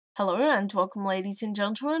Hello and welcome ladies and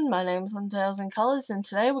gentlemen, my name is 1000 Colors and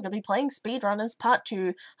today we're going to be playing SpeedRunners Part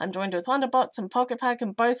 2. I'm joined with Wanderbots and MrPocketPac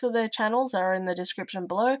and both of their channels are in the description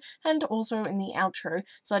below and also in the outro.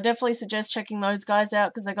 So I definitely suggest checking those guys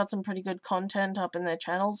out because they got some pretty good content up in their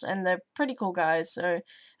channels and they're pretty cool guys, so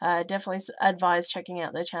definitely advise checking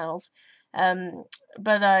out their channels.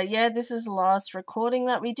 Yeah, this is the last recording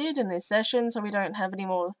that we did in this session, so we don't have any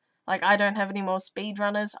more, I don't have any more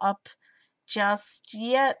speedrunners up just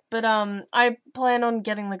yet, but I plan on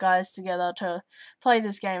getting the guys together to play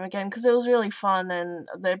this game again because it was really fun and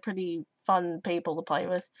they're pretty fun people to play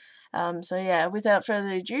with. So yeah, without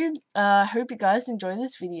further ado, hope you guys enjoy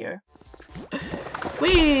this video.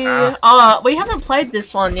 We haven't played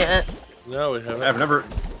this one yet. No, we haven't. I've never.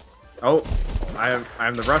 Oh, I'm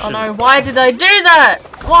the Russian. Oh no! Why did I do that?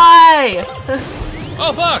 Why?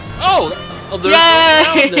 Oh fuck! Oh, there's no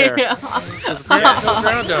ground there. There's no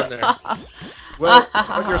ground down there. Well,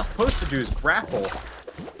 what you're supposed to do is grapple,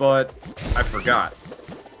 but I forgot.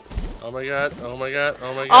 Oh my god! Oh my god!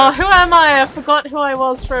 Oh my god! Oh, who am I? I forgot who I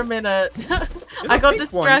was for a minute. I got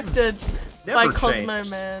distracted by Cosmo changed.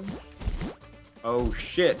 Man. Oh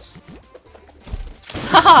shit!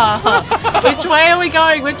 Which way are we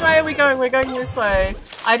going? Which way are we going? We're going this way.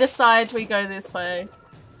 I decide we go this way.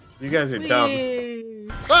 You guys are dumb.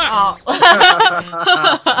 Ah! Oh.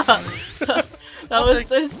 That was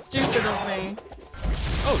so stupid of me.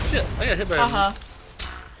 Oh shit! I got hit by a...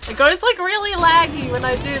 It goes like really laggy when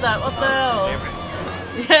I do that. What the hell?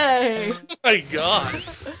 Yay! Oh my god!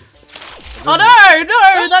 Oh no!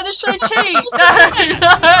 No! That is so cheap!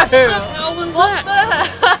 No! No! What the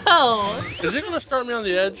hell? Is it gonna start me on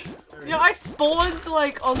the edge? Yeah, I spawned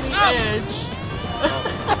like on the edge.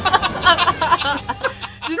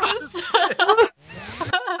 This is so...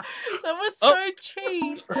 That was so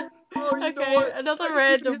cheap. Oh, Okay, another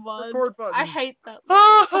random one. I hate that one.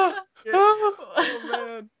 Oh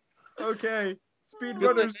man. Okay,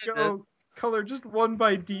 speedrunners go. Color just won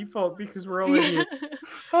by default because we're all idiots.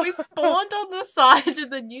 We spawned on the side and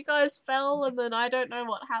then you guys fell and then I don't know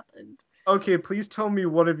what happened. Okay, please tell me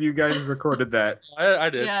one of you guys recorded that. I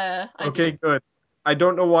did. Yeah. Okay, good. I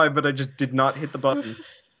don't know why, but I just did not hit the button.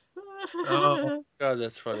 Oh god,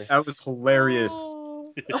 that's funny. That was hilarious.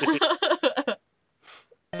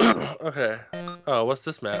 Okay. Oh, what's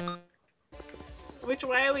this map? Which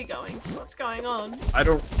way are we going? What's going on? I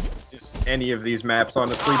don't use any of these maps,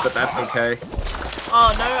 honestly, but that's okay.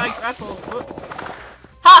 Oh no, I grappled. Whoops. Ha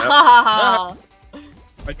ha ha ha!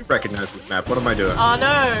 I do recognize this map. What am I doing? Oh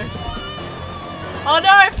no! Oh no,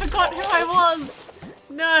 I forgot who I was!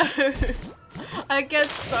 No! I get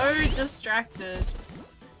so distracted.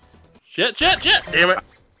 Shit! Shit! Shit! Damn it!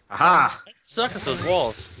 Aha! I suck at those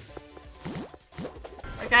walls.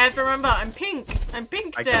 Okay, I have to remember, I'm pink! I'm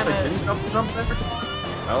pink, I damn guess I it! didn't jump there.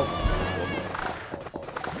 Oh, whoops.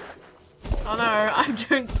 Oh no, I'm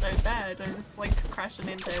doing so bad. I'm just like crashing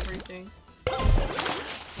into everything.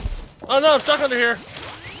 Oh no, I'm stuck under here.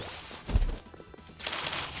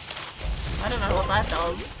 I don't know what that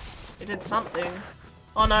does. It did something.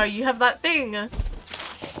 Oh no, you have that thing!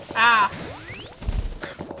 Ah!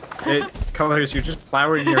 Colors, you're just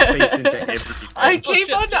plowing your face into everything. I keep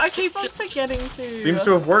on forgetting to. Seems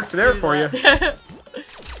to have worked there for you.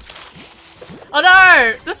 Oh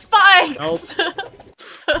no! The spikes! Nope.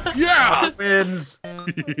 Yeah! Wins!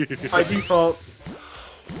 By default.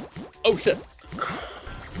 Oh shit!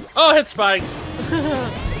 Oh, I hit spikes!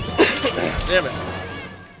 Damn it!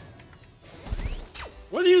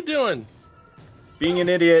 What are you doing? Being an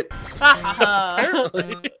idiot.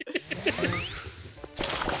 Apparently.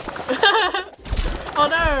 Oh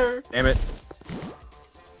no! Damn it.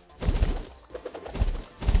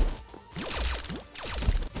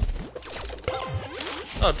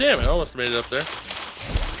 Oh damn it! I almost made it up there.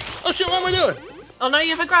 Oh shit! What am I doing? Oh no,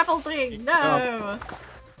 you have a grapple thing! No! Oh.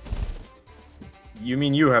 You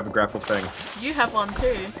mean you have a grapple thing? You have one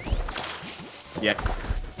too.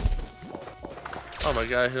 Yes. Oh my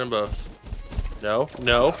god! I hit them both. No!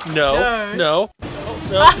 No! No! No. No! Oh,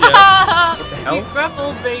 no! Yeah. What the hell? You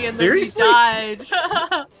grappled me and Seriously? then you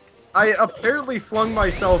died. I apparently flung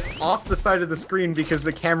myself off the side of the screen because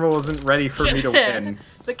the camera wasn't ready for me to win.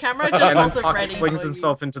 The camera just And then wasn't Pocket ready. flings for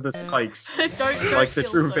himself into the spikes. you. don't like the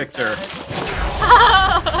feel true so victor. bad.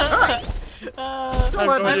 Still I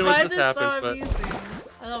had- find this this so happened, but- amusing.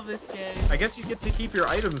 I love this game. I guess you get to keep your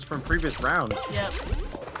items from previous rounds. Yep.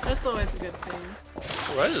 That's always a good thing.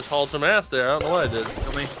 Well, I just hauled some ass there. I don't know what I did.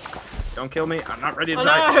 Kill me. Don't kill me. I'm not ready to Oh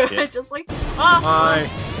die. no! Shit. Just like, oh! Bye.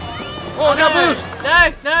 Oh, I got boost!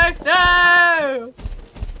 No!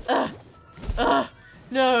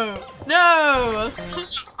 No! No! No!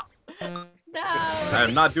 No. I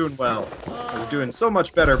am not doing well. I was doing so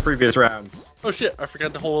much better previous rounds. Oh shit! I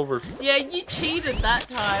forgot the holdovers. Yeah, you cheated that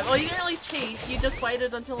time. Oh, you didn't really cheat. You just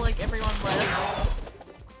waited until like everyone left.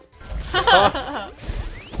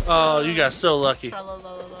 Oh, you got so lucky.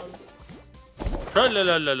 Tra-la-la-la-la.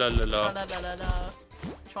 Tra-la-la-la-la-la. Tra-la-la-la-la.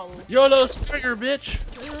 Troll. YOLO Stagger, bitch!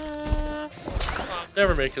 I'll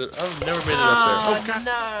never make it. I've never made it up there. Oh god!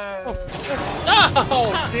 No.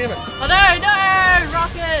 Oh, damn it! Oh no! No!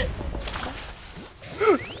 Rocket!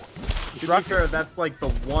 Rocker, that's like the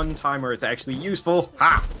one time where it's actually useful.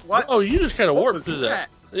 Ha! What? Oh, you just kind of What warped was through that.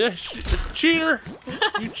 Yeah, cheater!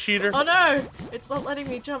 You cheater! Oh no! It's not letting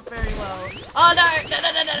me jump very well. Oh no! No!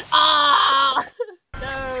 No! No! No! Ah!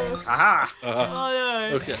 No! Aha! Oh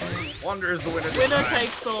no! Okay. Wander is the winner. Winner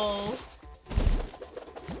takes all.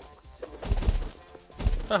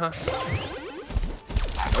 Uh-huh.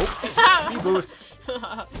 Nope. E-boost.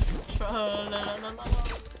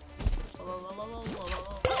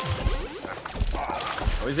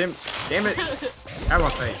 Oh, he's him. Damn it. Have my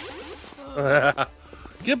face.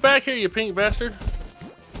 Get back here, you pink bastard!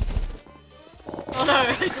 Oh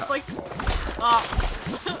no! Just like.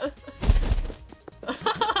 Oh.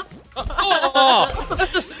 Oh!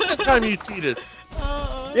 That's the second time you cheated.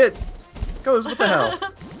 Yeah. Goes, what the hell?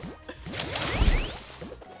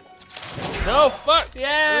 No, fuck!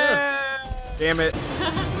 Yeah! Damn it.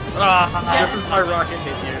 Ah, This is my rocket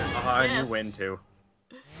hit you. And Yes. you win too.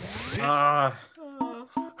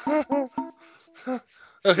 okay.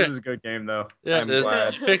 This is a good game though. Yeah, I'm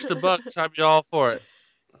glad. fix the bug. I'm you all for it.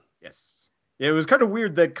 Yes. Yeah, it was kind of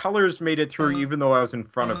weird that Colors made it through even though I was in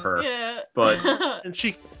front of her. Yeah. But And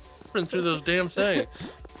she went through those damn things.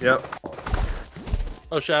 yep.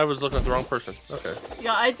 Oh shit! I was looking at the wrong person. Okay.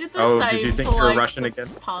 Yeah, I did the Oh, same did you think for you were like Russian again?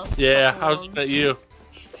 past Yeah, couple I was looking at ones. you.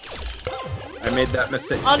 I made that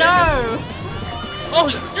mistake. Oh Damn it. no! Oh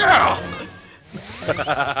yeah!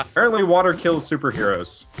 Apparently water kills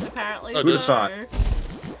superheroes. Apparently Oh, so. who'd thought?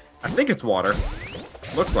 I think it's water.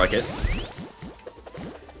 Looks like it.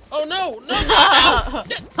 Oh no! No!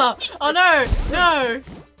 Oh no! No!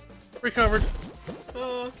 Recovered.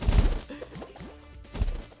 Uh,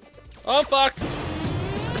 Oh, I'm fucked.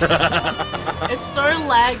 it's so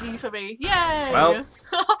laggy for me. Yay! Well,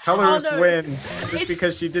 Colors Oh, no. wins just It's-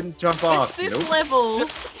 because she didn't jump off. It's this Nope. level.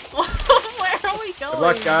 Where are we going? Good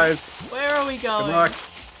luck, guys. Where are we going? Good luck.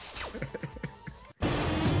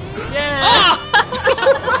 Yeah.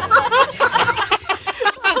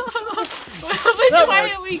 Which That way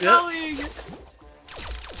worked. are we Yep. going?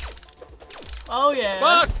 Oh yeah.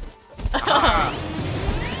 Fuck!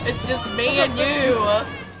 It's just me and you.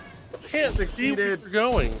 Can't Succeeded. see where you're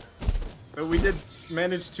going. But we did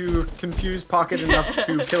manage to confuse Pocket enough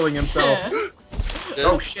to killing himself. Yeah.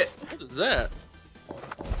 Oh shit. What is that?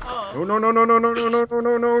 Oh. No, no, no, no, no, no, no, no,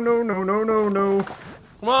 no, no, no, no, no, no, no.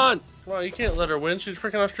 Come on! Come on, you can't let her win. She's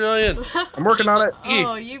freaking Australian. I'm working on it.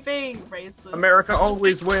 Oh, you being racist. America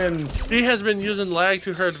always wins. She has been using lag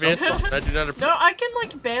to her advantage. I do not appreciate. No, I can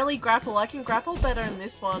like barely grapple. I can grapple better in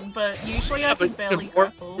this one, but usually I Yeah, can but barely you can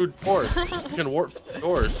warp grapple. through doors. You can warp through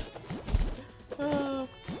doors.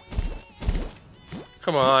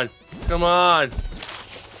 Come on. Come on.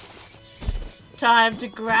 Time to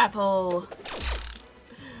grapple.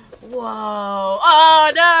 Whoa.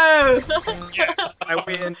 Oh no! I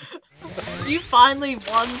win. You finally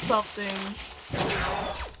won something.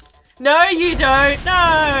 No, you don't.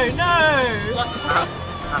 No, no.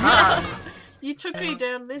 You took me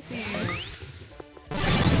down with you.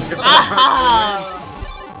 Aha!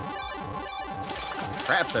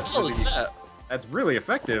 Crap, What is that? that's really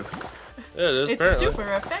effective. Yeah, it is, It's apparently.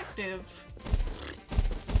 super effective.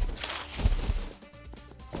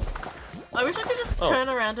 I wish I could just Oh. turn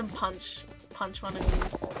around and punch one of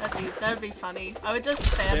these. That'd be funny. I would just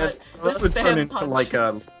spam Yeah, it. this Just would turn spam into like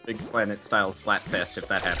a punches. Big Planet style slapfest if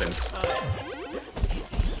that happens.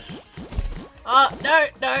 Oh, no,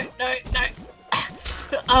 no, no, no.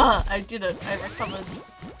 Ah, I did it. I recovered.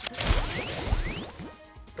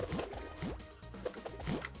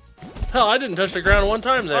 Hell, I didn't touch the ground one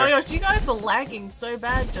time Oh my there. gosh, you guys are lagging so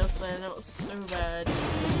bad just then. It was so bad.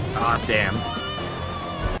 Ah, damn.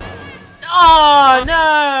 Oh,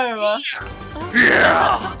 no!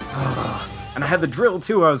 Yeah! And I had the drill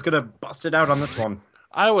too. I was gonna bust it out on this one.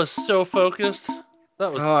 I was so focused.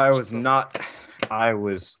 That was. Oh, I was not.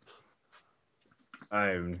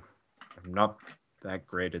 I'm not that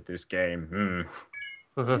great at this game.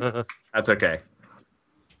 That's okay.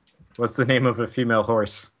 What's the name of a female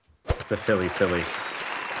horse? It's a filly silly.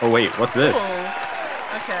 Oh wait, what's this?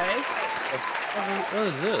 Oh, okay. What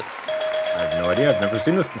is this? I have no idea. I've never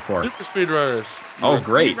seen this before. Super SpeedRunners. Oh,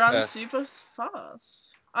 great. You run Yeah. super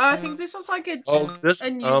fast. I think this is like a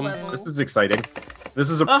new level. This is exciting. This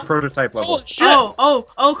is a prototype level. Oh shit!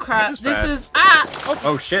 Oh crap! This is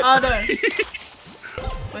Oh shit! Oh no!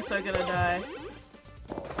 We're so gonna die.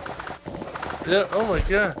 Yeah. Oh my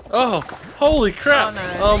god. Oh, holy crap!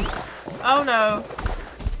 Oh no!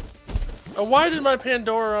 Why did my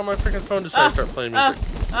Pandora on my freaking phone decide to start playing music?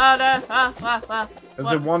 Oh no!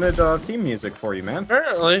 Because it wanted theme music for you, man.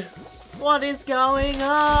 Apparently. What is going on?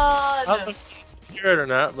 I don't know if you can hear it or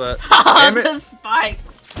not, but. The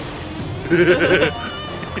spikes.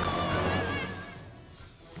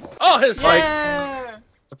 Oh, his spike! Yeah.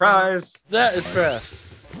 Surprise! That is fast.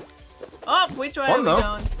 Oh, which way Fun, are we though.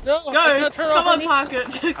 going? No, Go! Come on,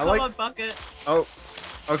 Pocket. Come on, Pocket. Oh,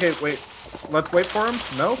 okay. Wait. Let's wait for him.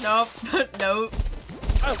 No. Nope. Nope.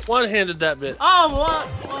 I one-handed that bit. Oh, what?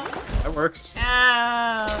 That works.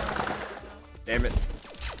 Ah. Damn it.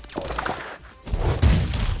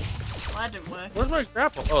 Well, that didn't work. Where's my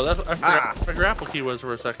grapple? Oh, that's what I forgot what my grapple key was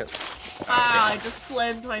for a second. I just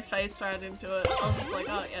slammed my face right into it. I was just like,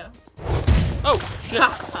 oh yeah. Oh shit!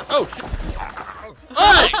 Oh shit!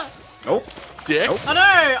 Hey! Nope. Dick! Nope. Oh no!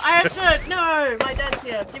 I have to. No! My dad's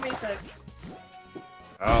here. Give me a sec.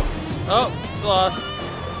 Oh, lost.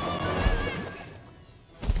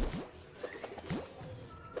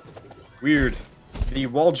 Weird. The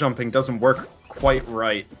wall jumping doesn't work quite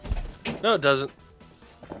right. No, it doesn't.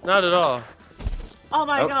 Not at all. Oh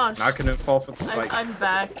my gosh. Not gonna fall for the spike. I'm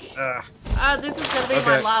back. This is gonna be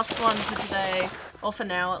my last one for today. Or for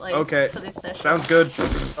now, at least. Okay. For this session. Sounds good.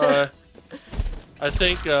 I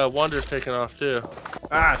think Wander's taking off too.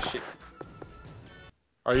 Ah, shit.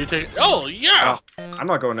 Are you taking? Oh yeah. I'm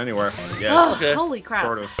not going anywhere. Yeah. Okay. Holy crap.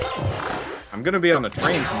 Sort of. I'm gonna be on the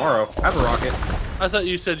train tomorrow. I have a rocket. I thought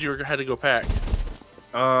you said you had to go pack.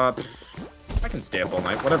 I can stay up all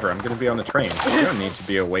night. Whatever. I'm gonna be on the train. You don't need to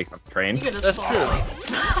be awake on the train. You can just That's fall true. asleep.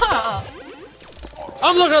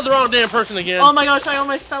 I'm looking at the wrong damn person again. Oh my gosh! I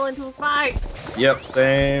almost fell into the spikes. Yep.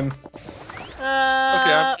 Same.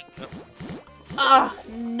 Okay. Oh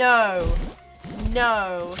no!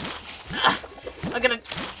 No! I'm gonna.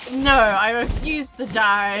 No! I refuse to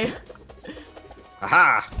die.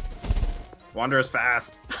 Aha! Wander is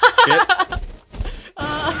fast. Shit.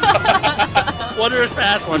 Wander is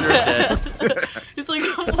fast, Wander is dead. It's like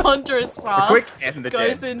Wander is fast. Quick and the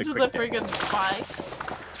goes dead. into the friggin' spikes.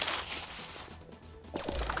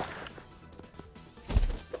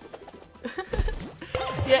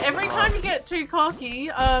 Yeah, every time you get too cocky,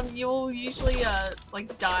 you'll usually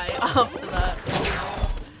like die after that.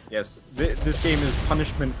 Yes, this game is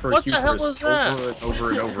punishment for What the hell was hubris that? over and over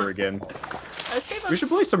and over again. We should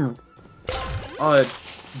play some.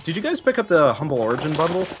 Did you guys pick up the Humble Origin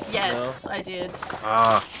bundle? Yes, no. I did.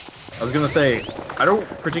 I was gonna say, I don't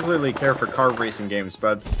particularly care for car racing games,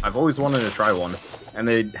 but I've always wanted to try one. And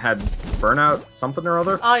they had Burnout something or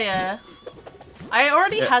other. Oh yeah. I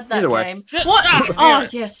already had that game. Shit. What? Oh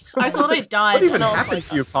yes. I thought I died. What even and I was happened like,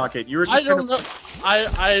 to you, Pocket? You were just I don't know.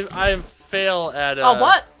 I fail at. Oh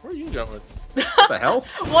what? Where are you going? What the hell?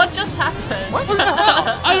 What just happened? What the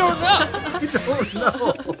hell? I don't know. You don't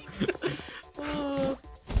know.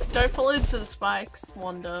 Don't fall into the spikes,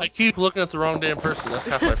 Wander. I keep looking at the wrong damn person. That's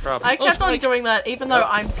half my problem. I kept on doing that, even though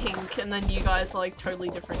I'm pink, and then you guys are like totally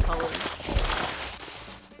different colors.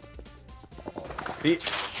 See,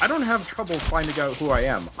 I don't have trouble finding out who I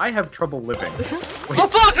am. I have trouble living. Oh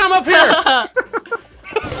fuck! I'm up here!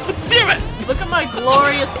 Damn it! Look at my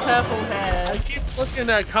glorious purple hair. I keep looking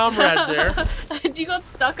at Comrade there. And you got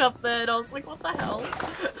stuck up there, and I was like, what the hell?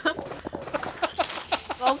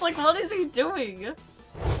 I was like, what is he doing?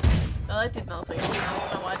 Well, I did nothing, so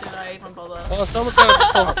why did I even bother? Oh, someone's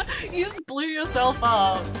gonna. You just blew yourself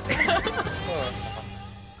up.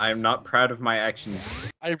 I am not proud of my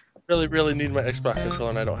actions. I really need my Xbox controller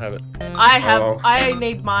and I don't have it. I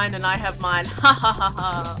need mine and I have mine. Ha ha ha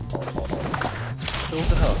ha. What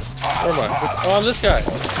the hell? Where am I? Oh, I'm this guy.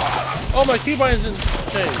 Oh, my keybinds didn't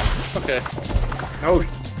change. Okay. No,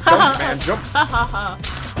 jump, man, jump. Ha ha ha.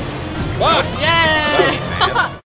 Fuck! Yay!